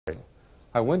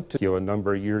I went to Tokyo a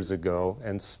number of years ago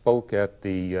and spoke at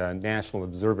the National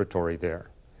Observatory there.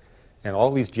 And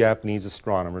all these Japanese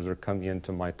astronomers are coming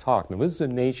into my talk. Now, this is a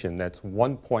nation that's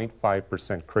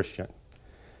 1.5% Christian.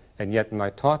 And yet, when I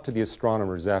talked to the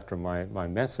astronomers after my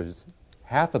message,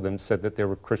 half of them said that they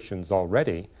were Christians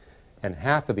already, and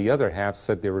half of the other half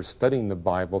said they were studying the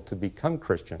Bible to become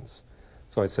Christians.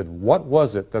 So I said, what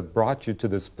was it that brought you to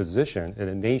this position in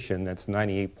a nation that's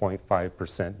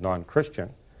 98.5% non-Christian?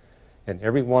 And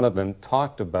every one of them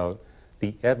talked about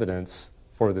the evidence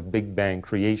for the Big Bang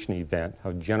creation event,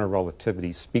 how general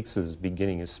relativity speaks of the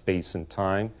beginning of space and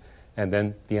time, and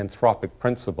then the anthropic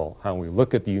principle, how when we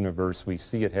look at the universe, we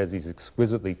see it has these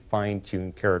exquisitely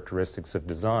fine-tuned characteristics of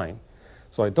design.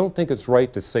 So I don't think it's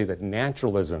right to say that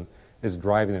naturalism is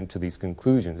driving them to these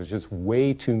conclusions. There's just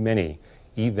way too many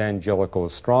evangelical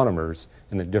astronomers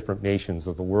in the different nations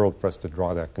of the world for us to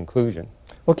draw that conclusion.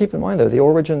 Well, keep in mind, though, the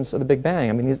origins of the Big Bang,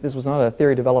 I mean, this was not a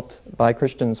theory developed by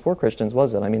Christians for Christians,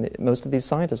 was it? I mean, most of these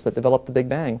scientists that developed the Big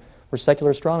Bang were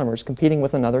secular astronomers competing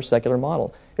with another secular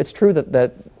model. It's true that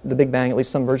the Big Bang, at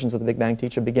least some versions of the Big Bang,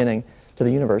 teach a beginning to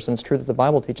the universe, and it's true that the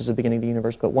Bible teaches a beginning to the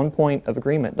universe, but one point of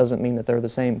agreement doesn't mean that they're the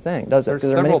same thing, does it?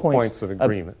 There's several points of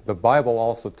agreement. The Bible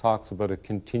also talks about a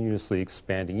continuously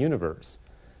expanding universe.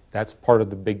 That's part of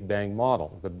the Big Bang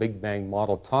model. The Big Bang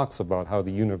model talks about how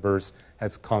the universe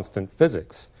has constant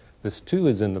physics. This too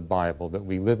is in the Bible, that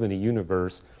we live in a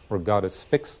universe where God has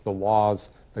fixed the laws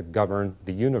that govern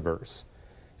the universe.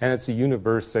 And it's a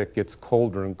universe that gets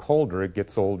colder and colder, it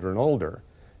gets older and older.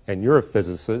 And you're a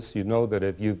physicist, you know that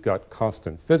if you've got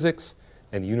constant physics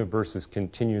and the universe is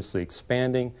continuously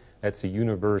expanding, that's a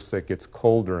universe that gets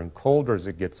colder and colder as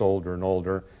it gets older and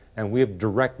older. And we have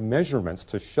direct measurements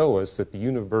to show us that the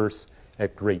universe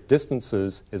at great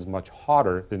distances is much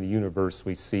hotter than the universe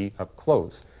we see up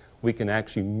close. We can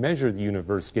actually measure the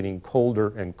universe getting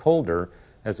colder and colder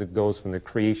as it goes from the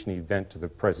creation event to the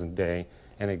present day,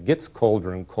 and it gets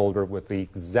colder and colder with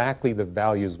exactly the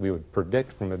values we would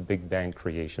predict from a Big Bang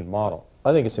creation model.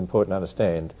 I think it's important to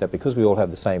understand that because we all have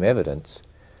the same evidence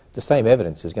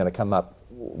is going to come up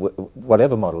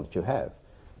whatever model that you have.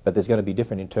 But there's going to be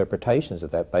different interpretations of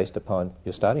that based upon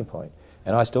your starting point.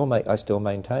 And I still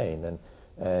maintain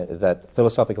that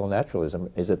philosophical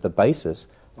naturalism is at the basis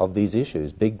of these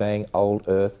issues. Big Bang, old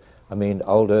Earth. I mean,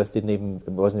 old Earth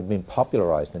wasn't even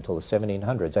popularized until the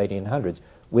 1700s, 1800s,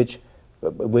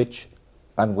 which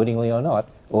unwittingly or not,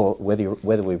 or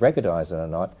whether we recognize it or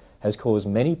not, has caused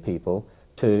many people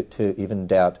to even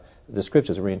doubt the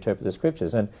scriptures, reinterpret the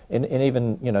scriptures. And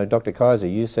even, Dr. Kaiser,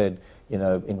 you said,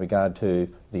 in regard to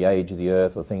the age of the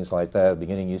earth or things like that, at the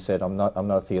beginning you said, I'm not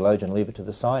a theologian, leave it to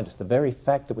the scientists. The very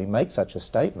fact that we make such a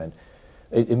statement,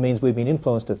 it means we've been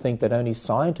influenced to think that only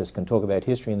scientists can talk about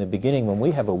history in the beginning when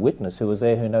we have a witness who was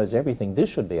there who knows everything. This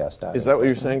should be our starting. Is that what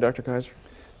you're saying, Dr. Kaiser?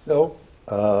 No.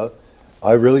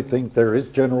 I really think there is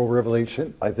general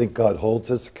revelation. I think God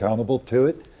holds us accountable to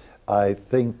it. I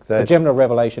think that... The general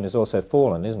revelation is also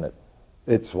fallen, isn't it?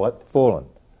 It's what? Fallen.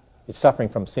 It's suffering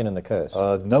from sin and the curse.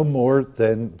 No more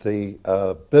than the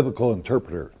biblical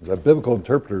interpreter. The biblical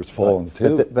interpreter is fallen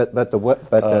too. But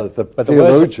the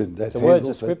theologian the words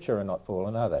of Scripture are not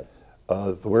fallen, are they?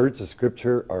 The words of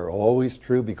Scripture are always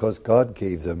true because God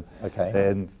gave them. Okay.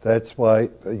 And that's why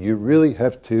you really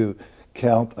have to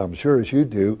count, I'm sure as you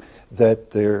do,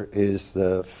 that there is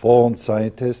the fallen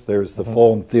scientist, there's the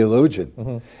fallen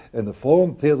theologian. And the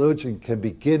fallen theologian can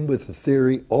begin with a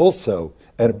theory also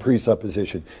and a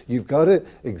presupposition. You've got to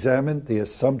examine the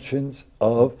assumptions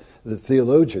of the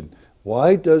theologian.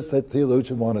 Why does that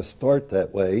theologian want to start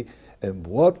that way, and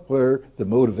what were the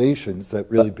motivations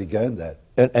that really began that?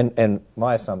 And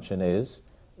my assumption is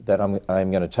that I'm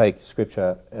going to take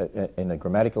Scripture in a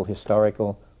grammatical,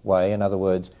 historical way. In other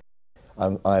words,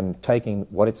 I'm taking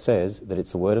what it says, that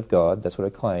it's the Word of God, that's what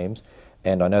it claims,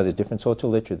 and I know there's different sorts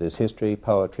of literature, there's history,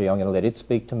 poetry, I'm going to let it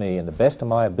speak to me, and the best of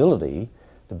my ability,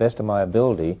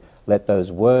 let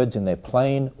those words in their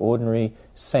plain, ordinary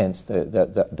sense,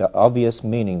 the obvious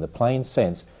meaning, the plain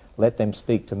sense, let them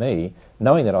speak to me,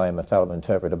 knowing that I am a fallible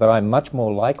interpreter, but I'm much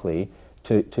more likely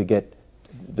to get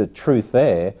the truth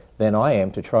there than I am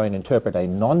to try and interpret a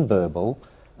non-verbal...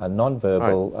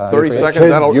 Right. 30 seconds,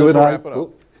 that'll wrap it up.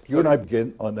 You and I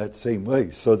begin on that same way,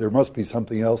 so there must be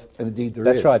something else, and indeed there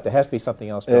is. That's right, there has to be something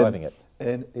else driving it.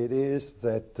 And it is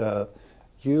that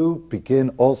you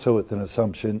begin also with an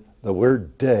assumption, the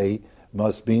word day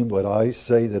must mean what I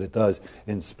say that it does,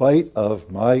 in spite of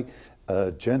my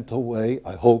gentle way,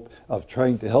 I hope, of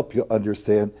trying to help you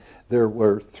understand. There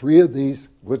were three of these,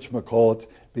 whatchamacallits,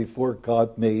 before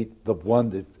God made the one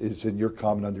that is in your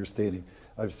common understanding.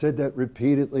 I've said that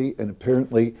repeatedly, and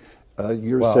apparently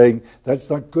You're saying, that's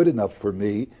not good enough for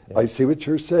me. Yeah. I see what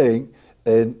you're saying,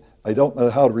 and I don't know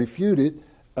how to refute it,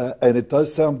 and it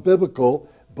does sound biblical,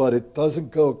 but it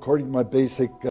doesn't go according to my basic